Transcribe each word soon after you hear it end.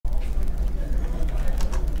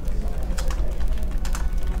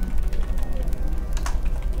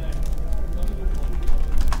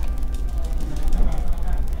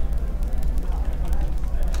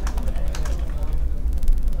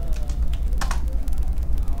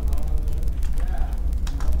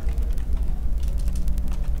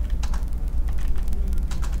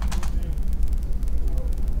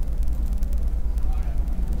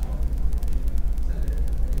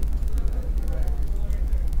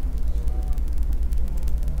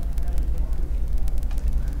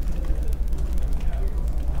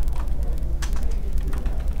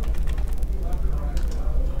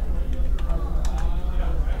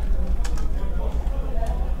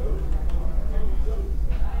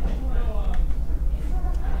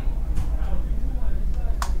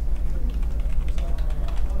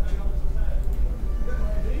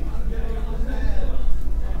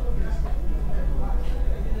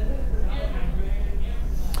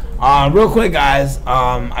Real quick, guys,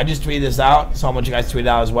 I just tweeted this out, so I want you guys to tweet it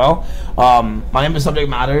out as well. My name is Subject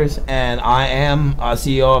Madderz, and I am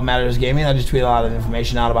CEO of LAGrGaming. I just tweet a lot of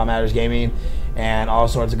information out about LAGrGaming and all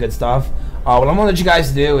sorts of good stuff. What I'm going to let you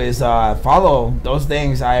guys do is follow those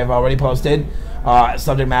things I have already posted.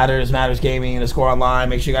 Subject Madderz, LAGrGaming, the score online.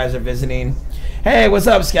 Make sure you guys are visiting. Hey, what's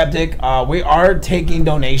up, Skeptic? We are taking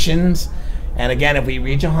donations. And again, if we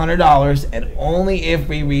reach $100, and only if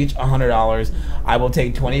we reach $100, I will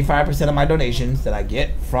take 25% of my donations that I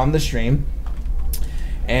get from the stream,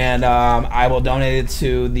 and I will donate it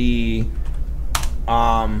to the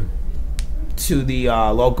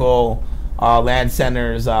local LAN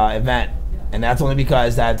centers event. And that's only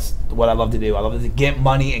because that's what I love to do. I love to get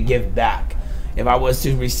money and give back. If I was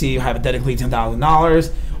to receive hypothetically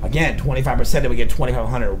 $10,000, again, 25% would get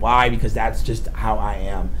 $2,500. Why? Because that's just how I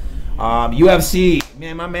am. UFC,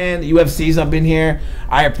 man, my man, the UFC's up in here.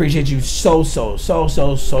 I appreciate you so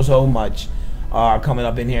much coming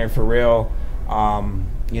up in here for real.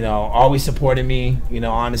 You know, always supporting me. You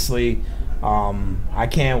know, honestly, I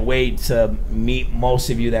can't wait to meet most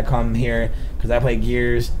of you that come here because I play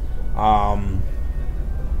Gears and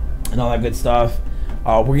all that good stuff.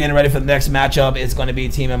 We're getting ready for the next matchup. It's going to be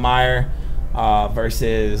Team Admire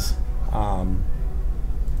versus.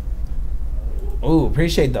 Ooh,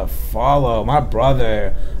 appreciate the follow, my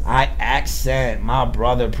brother. My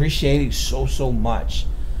brother. Appreciate it so much.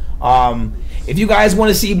 If you guys want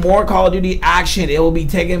to see more Call of Duty action, it will be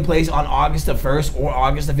taking place on August the 1st or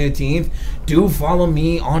August the 15th. Do follow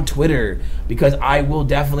me on Twitter because I will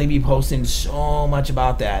definitely be posting so much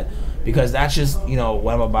about that because that's just, you know,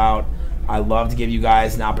 what I'm about. I love to give you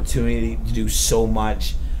guys an opportunity to do so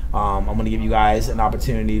much. I'm going to give you guys an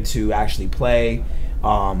opportunity to actually play.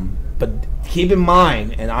 But keep in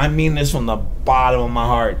mind, and I mean this from the bottom of my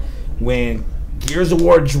heart, when Gears of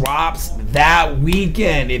War drops that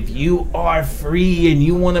weekend, if you are free and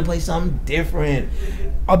you want to play something different,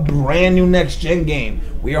 a brand new next-gen game,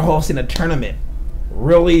 we are hosting a tournament.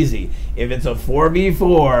 Real easy. If it's a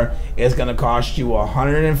 4v4, it's going to cost you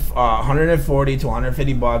 $140 to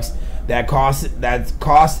 $150. That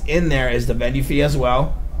cost in there is the venue fee as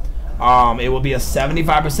well. It will be a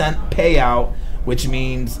 75% payout, which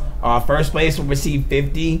means first place will receive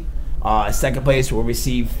 50, second place will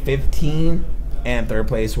receive 15, and third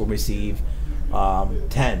place will receive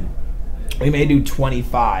 10. We may do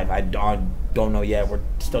 25. I don't know yet. We're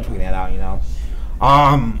still tweeting that out, you know.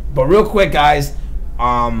 But real quick, guys,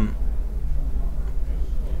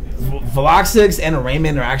 Veloxix and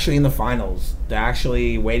Raymond are actually in the finals. They're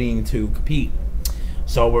actually waiting to compete.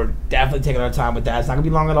 So we're definitely taking our time with that. It's not gonna be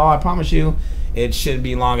long at all. I promise you. It shouldn't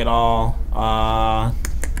be long at all.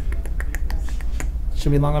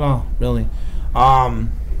 Shouldn't be long at all, really.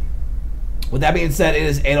 With that being said, it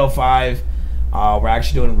is 8:05. We're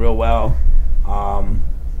actually doing real well.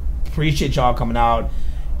 Appreciate y'all coming out.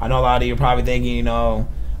 I know a lot of you are probably thinking, you know,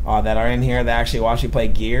 that are in here that actually watch you play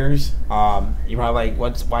Gears. You're probably like,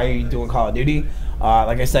 why are you doing Call of Duty?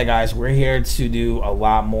 Like I said, guys, we're here to do a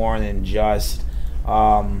lot more than just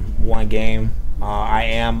one game. I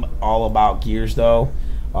am all about Gears, though.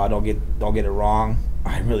 Don't get it wrong.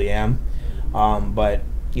 I really am. But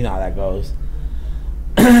you know how that goes.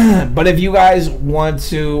 But if you guys want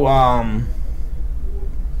to,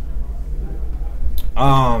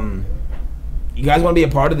 you guys want to be a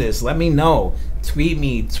part of this, let me know. Tweet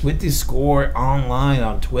me, tweet the score online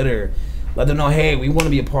on Twitter. Let them know, hey, we want to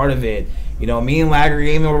be a part of it. You know, me and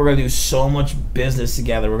LAGrGaming, we're going to do so much business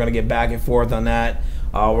together. We're going to get back and forth on that.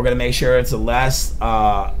 We're going to make sure it's a less,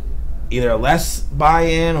 either a less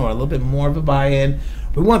buy-in or a little bit more of a buy-in.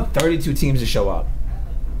 We want 32 teams to show up.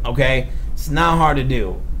 Okay? It's not hard to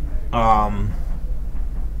do. I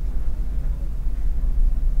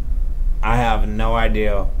have no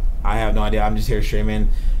idea. I'm just here streaming.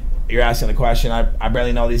 You're asking the question. I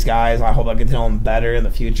barely know these guys. I hope I get to know them better in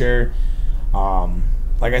the future.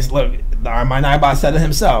 Like I said, look, my Nightbot said it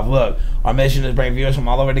himself. Look, our mission is to bring viewers from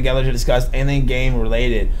all over together to discuss anything game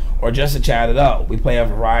related or just to chat it up. We play a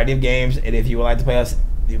variety of games, and if you would like to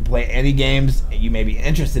play any games you may be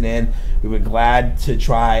interested in, we would be glad to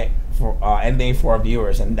try for anything for our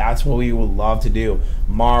viewers, and that's what we would love to do.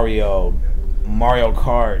 Mario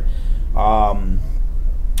Kart,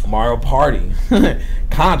 Mario Party,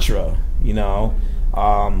 Contra, you know,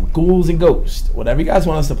 Ghouls and Ghosts. Whatever you guys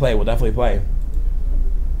want us to play, we'll definitely play.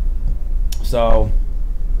 So,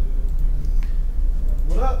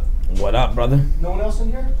 what up? What up, brother? No one else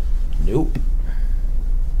in here? Nope.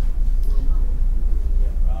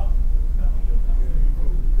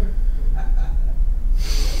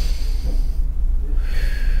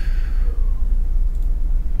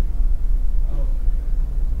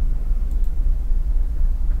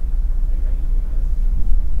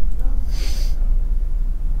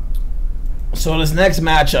 So this next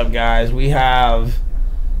matchup, guys, we have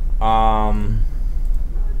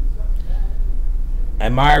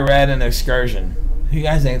Admire Red and Excursion. Who you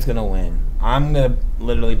guys think is gonna win? I'm gonna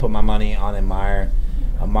literally put my money on Admire.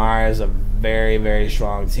 Admire is a very, very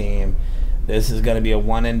strong team. This is gonna be a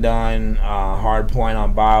one and done hard point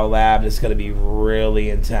on BioLab. It's gonna be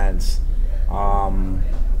really intense.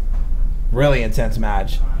 Really intense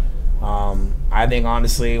match. I think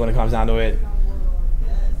honestly, when it comes down to it,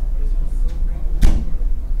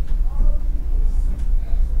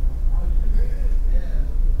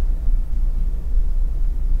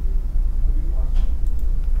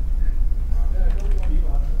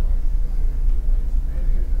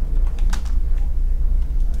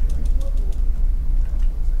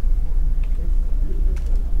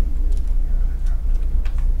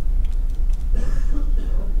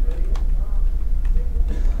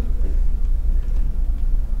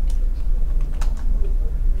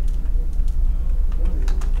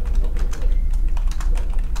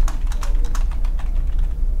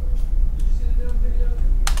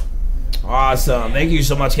 awesome. Thank you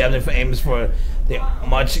so much, Captain, for Amos, for the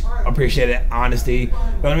much appreciated honesty.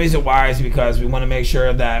 The only reason why is because we want to make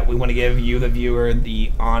sure that we want to give you, the viewer,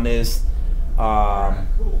 the honest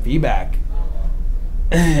feedback.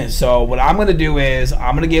 So what I'm going to do is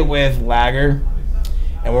I'm going to get with LAGr,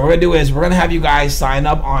 and what we're going to do is we're going to have you guys sign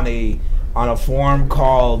up on a form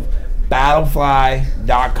called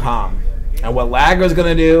battlefly.com. And what LAGr is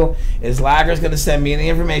going to do is LAGr is going to send me the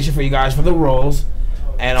information for you guys for the rules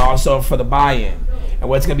and also for the buy-in. And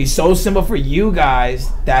what's going to be so simple for you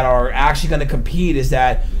guys that are actually going to compete is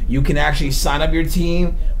that you can actually sign up your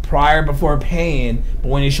team before paying, but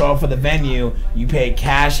when you show up for the venue, you pay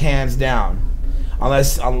cash hands down.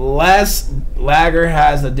 Unless LAGr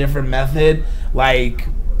has a different method, like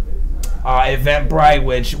Eventbrite,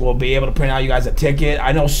 which will be able to print out you guys a ticket.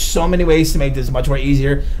 I know so many ways to make this much more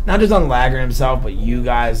easier, not just on LAGr himself, but you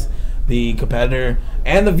guys, the competitor,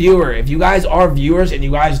 and the viewer. If you guys are viewers and you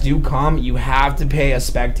guys do come, you have to pay a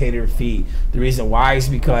spectator fee. The reason why is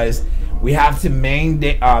because we have to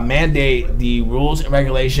mandate the rules and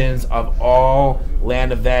regulations of all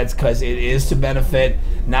LAN events, because it is to benefit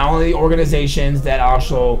not only the organizations that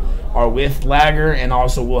also are with LAGr and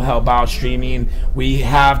also will help out streaming. We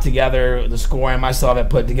have together, the Score and myself have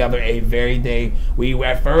put together a very day. We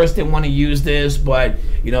at first didn't want to use this, but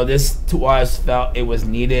you know, this to us felt it was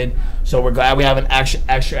needed. So we're glad we have an extra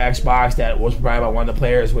Xbox that was provided by one of the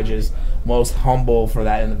players, which is most humble for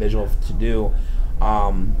that individual to do.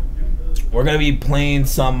 We're gonna be playing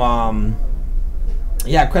some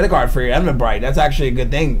credit card for your Eventbrite. That's actually a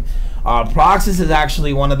good thing. Proxys is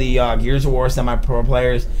actually one of the Gears of War semi-pro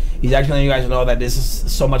players. He's actually letting you guys know that this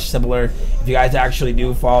is so much simpler if you guys actually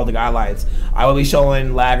do follow the guidelines. I will be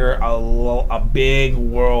showing LAGr a big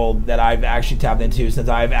world that I've actually tapped into, since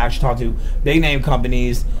I've actually talked to big name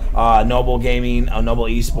companies, Noble Gaming, Noble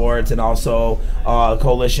Esports, and also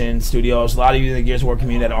Coalition Studios. A lot of you in the Gears of War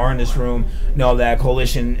community that are in this room know that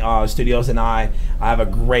Coalition Studios and I have a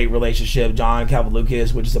great relationship. John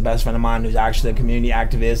Cavalucas, which is a best friend of mine, who's actually a community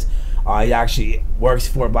activist. He actually works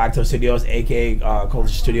for Black Toe Studios, aka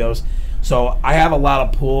Coalition Studios. So I have a lot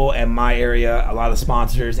of pull in my area, a lot of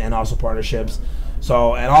sponsors and also partnerships.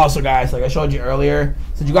 So, and also guys, like I showed you earlier,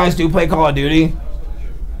 since you guys do play Call of Duty,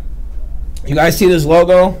 you guys see this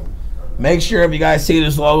logo? Make sure if you guys see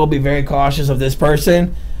this logo, be very cautious of this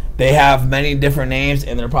person. They have many different names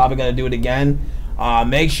and they're probably going to do it again.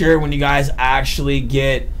 Make sure when you guys actually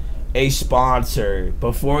get a sponsor,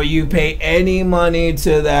 before you pay any money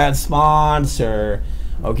to that sponsor,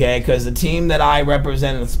 okay, because the team that I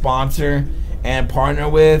represent and sponsor and partner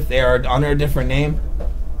with, they are under a different name.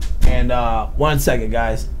 And 1 second,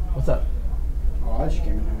 guys. What's up? Oh, I just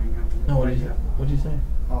came in hanging out. No, what'd you say?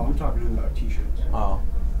 Oh, I'm talking to him about t-shirts. Oh,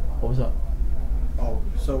 what was up? Oh,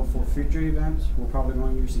 so for future events, we're probably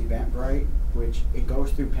going to use Eventbrite, which it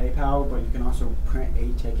goes through PayPal, but you can also print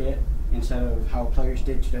a ticket instead of how players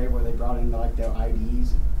did today, where they brought in like their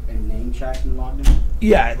IDs and name checks and logged in.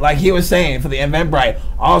 Yeah, like he was saying for the Eventbrite.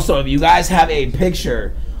 Also, if you guys have a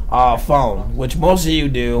picture phone, which most of you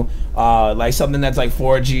do, like something that's like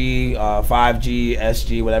 4G, 5G,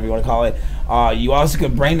 SG, whatever you want to call it, you also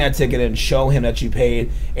can bring that ticket and show him that you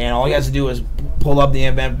paid, and all he has to do is pull up the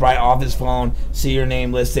Eventbrite off his phone, see your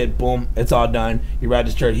name listed, boom, it's all done. You're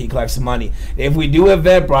registered, he collects the money. If we do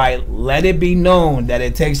Eventbrite, let it be known that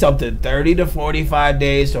it takes up to 30 to 45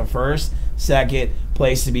 days for first, second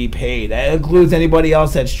place to be paid. That includes anybody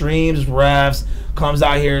else that streams, refs, comes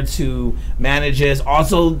out here to manages.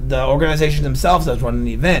 Also, the organization themselves that's running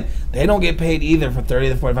the event, they don't get paid either for 30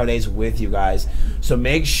 to 45 days with you guys. So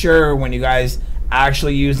make sure when you guys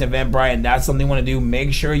actually use Eventbrite and that's something you want to do,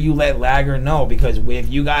 make sure you let Lagger know, because if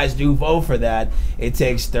you guys do vote for that, it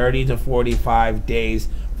takes 30 to 45 days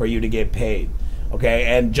for you to get paid. Okay,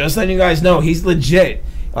 and just letting you guys know, he's legit.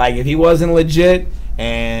 Like, if he wasn't legit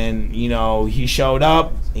and, you know, he showed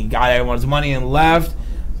up, he got everyone's money and left,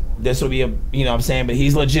 this will be a, you know what I'm saying, but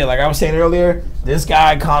he's legit. Like I was saying earlier, this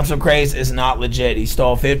guy, Console Craze, is not legit. He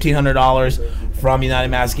stole $1,500 from United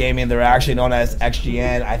Mass Gaming. They're actually known as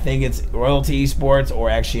XGN. I think it's Royalty Esports or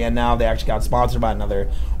XGN now. They actually got sponsored by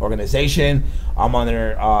another organization. I'm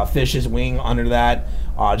under Fish's wing under that.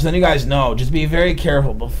 Just letting you guys know, just be very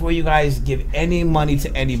careful. Before you guys give any money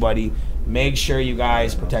to anybody, make sure you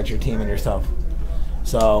guys protect your team and yourself.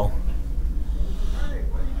 So...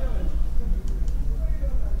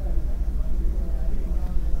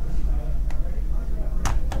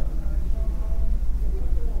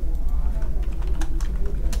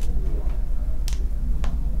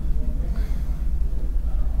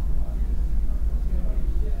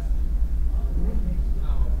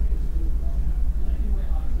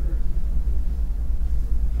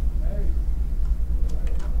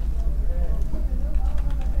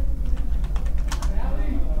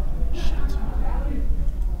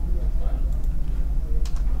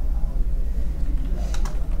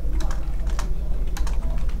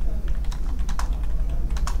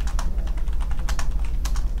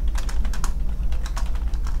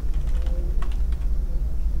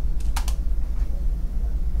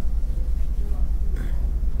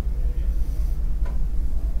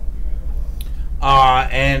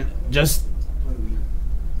 and just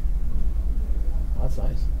that's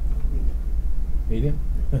nice. Medium.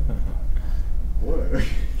 What?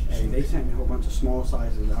 Hey, they sent me a whole bunch of small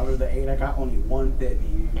sizes. Out of the 8, I got only one fit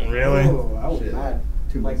me. Really? Oh, I was mad.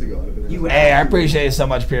 2 months ago. Hey, I appreciate it so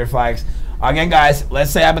much, Pure Flags. Again, guys,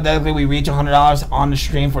 let's say hypothetically we reach $100 on the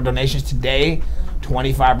stream for donations today.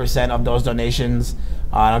 25% of those donations,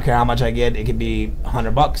 I don't care how much I get. It could be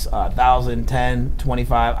 $100, 1,000, 10,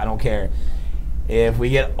 25. I don't care. If we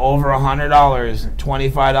get over $100,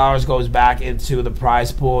 $25 goes back into the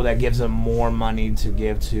prize pool. That gives them more money to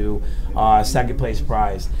give to second place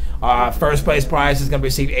prize. First place prize is going to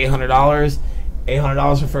receive $800.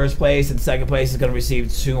 $800 for first place, and second place is going to receive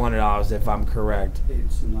 $200 if I'm correct.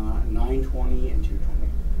 It's not $920 and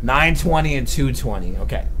 $220. $920 and $220.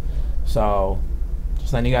 Okay, so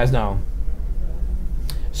just letting you guys know.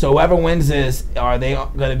 So whoever wins this, are they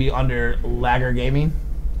going to be under LAGrGaming?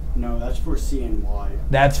 No, that's for CNY.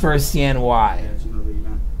 That's for CNY. Yeah, it's another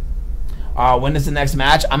event. When is the next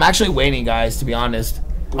match? I'm actually waiting, guys, to be honest.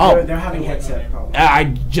 Well, they're having headset problems. I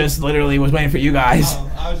just literally was waiting for you guys.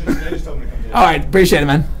 They just told me to come in. All right, appreciate it,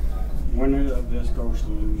 man. Winners of this goes to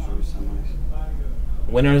losers semis.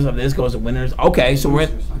 Winners of this goes to winners. Okay, so we're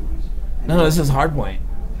Losers semis. no, this is Hardpoint.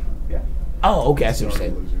 Yeah. Oh, okay, I see what you're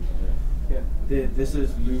saying. Yeah. This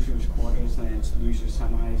is losers quarters, then it's losers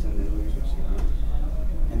semis, and then losers semis.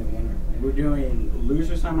 And the winner. We're doing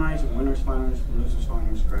losers semis, winners finals, losers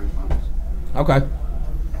finals, grand finals. Okay.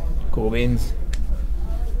 Cool beans.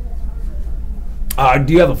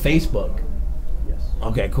 Do you have a Facebook? Yes.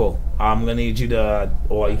 Okay, cool. I'm gonna need you to.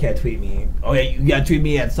 Oh, you can't tweet me. Oh yeah, you gotta tweet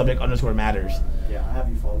me at _Madderz. Yeah, I have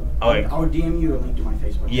you followed. Okay. I'll DM you a link to my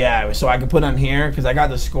Facebook. Yeah, so I can put on here because I got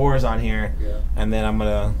the scores on here, Yeah. and then I'm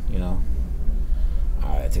gonna, you know.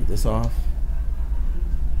 All right, take this off.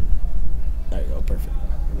 There you go, perfect.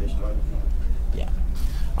 They started. Yeah.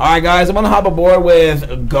 All right, guys, I'm gonna hop aboard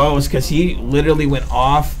with Ghost because he literally went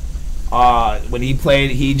off. When he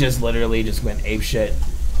played, he just literally just went ape shit.